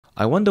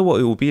I wonder what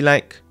it will be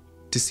like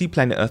to see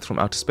planet Earth from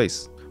outer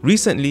space.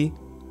 Recently,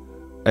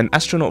 an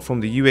astronaut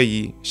from the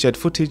UAE shared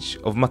footage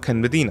of Makkah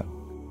Madinah.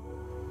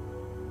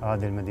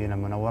 هذه المدينة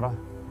المنورة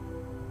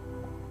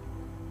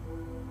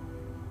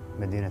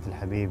مدينة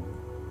الحبيب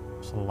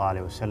صلى الله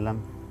عليه وسلم،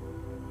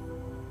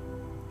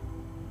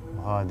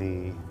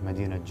 وهذه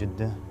مدينة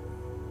جدة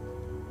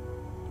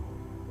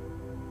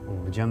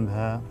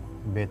وبجنبها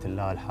بيت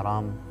الله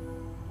الحرام.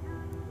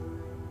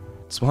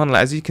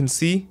 Subhanallah, as you can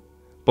see,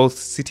 both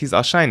cities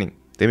are shining.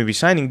 They may be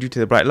shining due to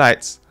the bright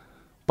lights,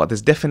 but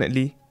there's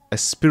definitely a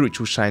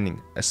spiritual shining,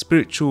 a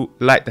spiritual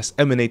light that's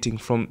emanating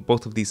from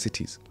both of these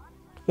cities.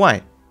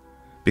 Why?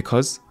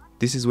 Because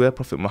this is where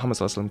Prophet Muhammad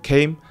ﷺ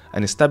came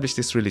and established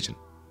this religion.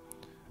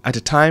 At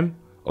a time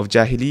of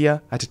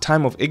Jahiliyyah, at a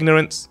time of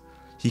ignorance,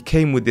 he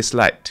came with this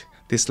light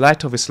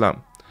of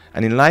Islam,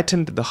 and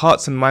enlightened the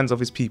hearts and minds of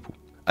his people.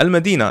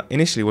 Al-Madinah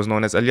initially was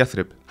known as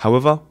Al-Yathrib.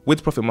 However,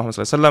 with Prophet Muhammad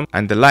ﷺ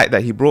and the light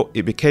that he brought,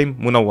 it became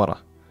Munawwara,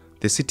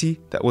 the city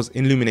that was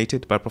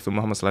illuminated by Prophet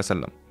Muhammad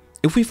ﷺ.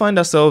 If we find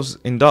ourselves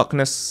in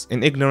darkness,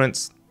 in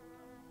ignorance,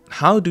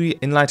 how do we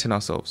enlighten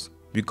ourselves?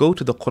 We go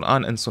to the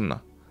Quran and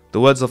Sunnah,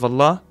 the words of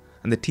Allah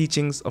and the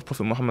teachings of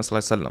Prophet Muhammad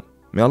ﷺ.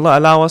 May Allah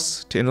allow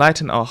us to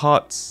enlighten our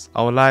hearts,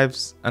 our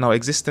lives and our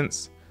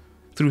existence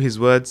through his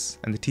words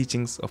and the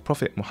teachings of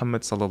Prophet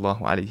Muhammad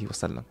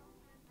ﷺ.